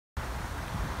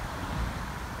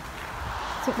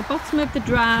So at the bottom of the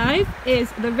drive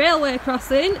is the railway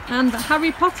crossing, and the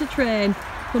Harry Potter train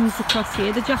comes across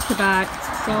here, the Jacobite.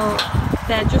 So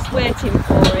they're just waiting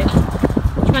for it.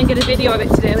 I'll try and get a video of it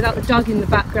today without the dog in the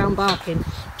background barking.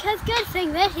 Because good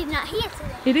thing that he's not here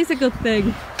today. It is a good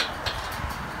thing.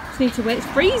 Just need to wait. It's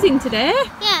freezing today.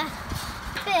 Yeah.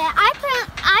 But I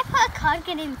put a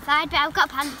cardigan inside, but I've got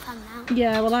pants on now.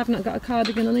 Yeah, well I've not got a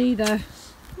cardigan on either.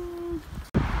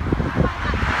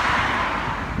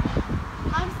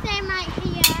 I'm staying right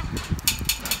here.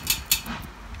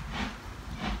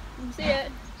 You see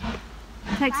it?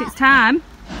 It takes its time.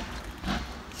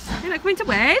 You're not going to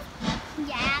wave?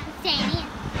 Yeah, I'm staying here.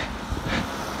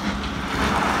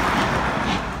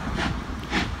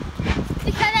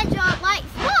 Because I don't like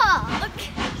smoke.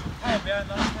 Oh, behind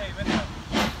that cave, isn't it?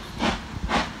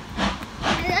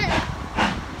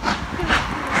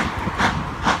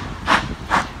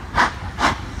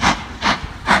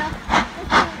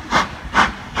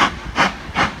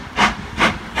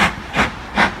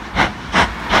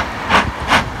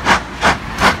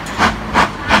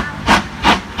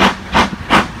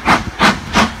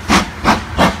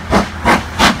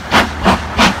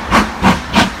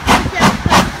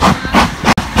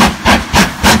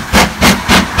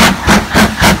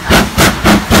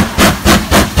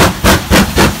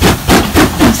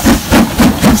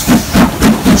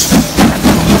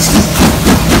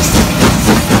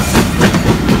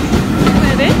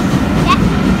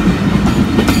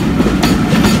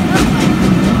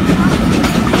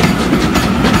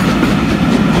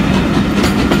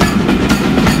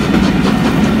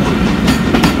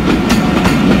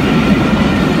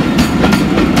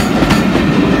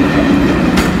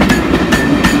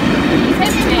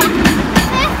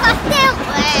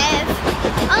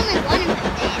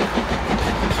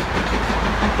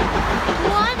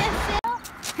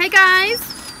 Hey guys!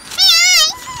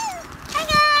 Hi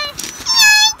guys!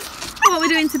 What are we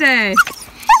doing today?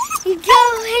 We're going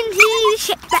to the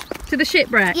shipwreck. To the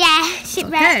shipwreck? Yeah,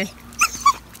 shipwreck. Okay.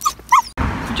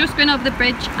 We've just been over the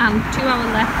bridge and to our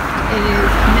left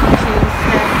is Neptune's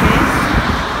staircase.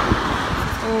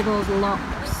 All those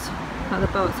locks that the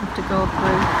boats have to go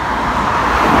through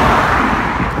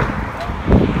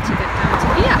to get down to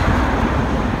here.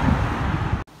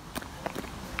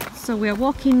 So we are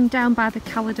walking down by the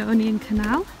Caledonian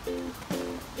Canal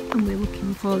and we're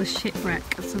looking for the shipwreck.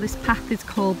 So this path is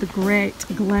called the Great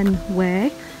Glen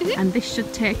Way and this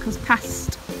should take us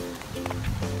past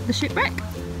the shipwreck,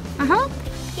 I hope.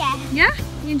 Yeah. Yeah?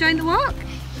 You enjoying the walk?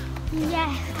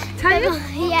 Yeah. Tired?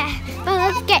 Yeah, but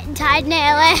I'm getting tired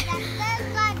nearly.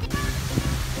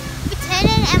 We're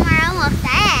turning and we're almost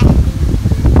there.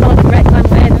 Oh, the Great Glen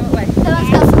Way, don't we? So let's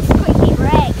go some squeaky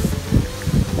brakes.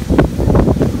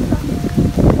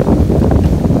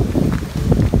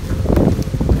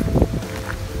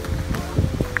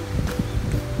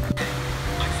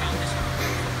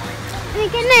 We're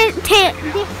gonna take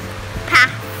this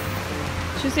path.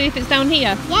 Should we see if it's down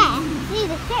here? Yeah, see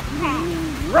the shipwreck.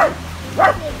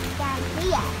 It's down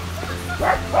here.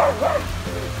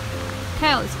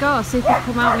 Okay, let's go, see if we can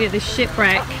come out near this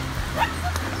shipwreck.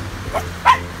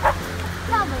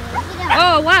 Probably, you know.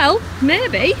 Oh, well,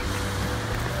 maybe.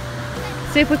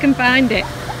 See if we can find it.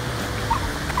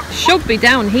 Should be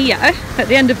down here at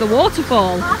the end of the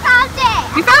waterfall. I found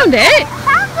it! You found it? I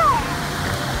found it!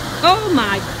 Oh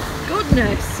my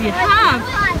goodness, you have.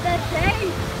 Like the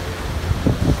sea.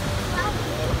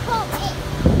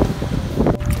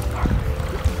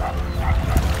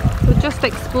 We're just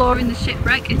exploring the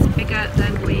shipwreck. It's bigger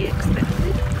than we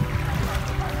expected.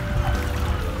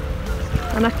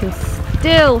 And I can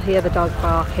still hear the dog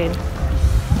barking.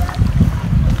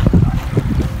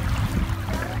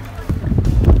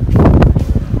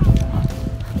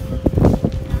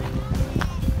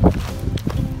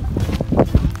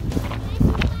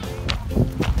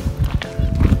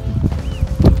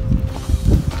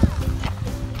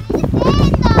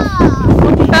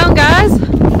 What you found, guys? A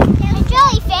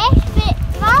jellyfish, but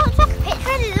if I look like a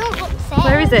picture, it doesn't look the same.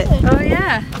 Where is it? Oh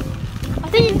yeah. I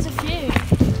think there's a few.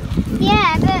 Yeah,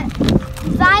 but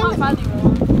if I look, Value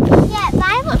one.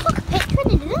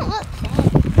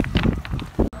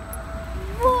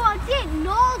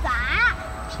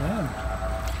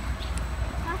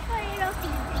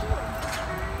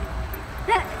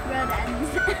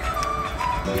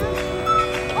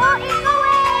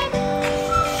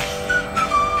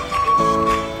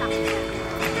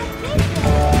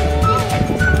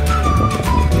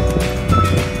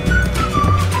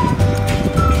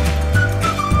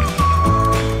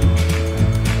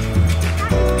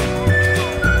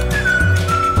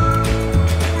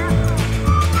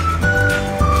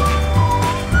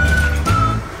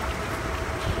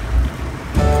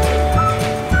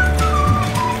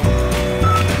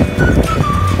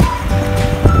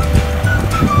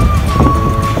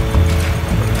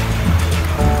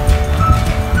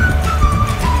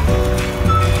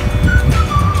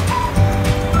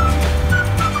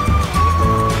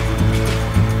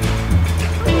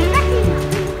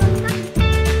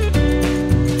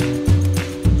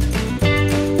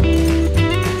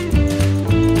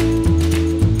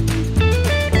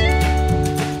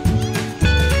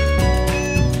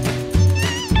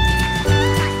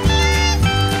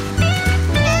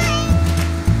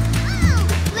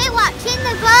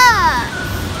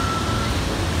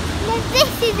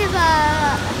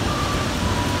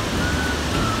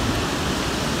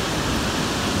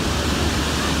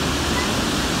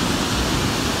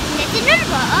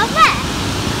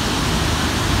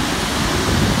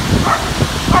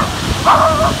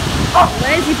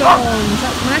 bones.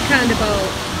 That's my kind of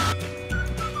boat.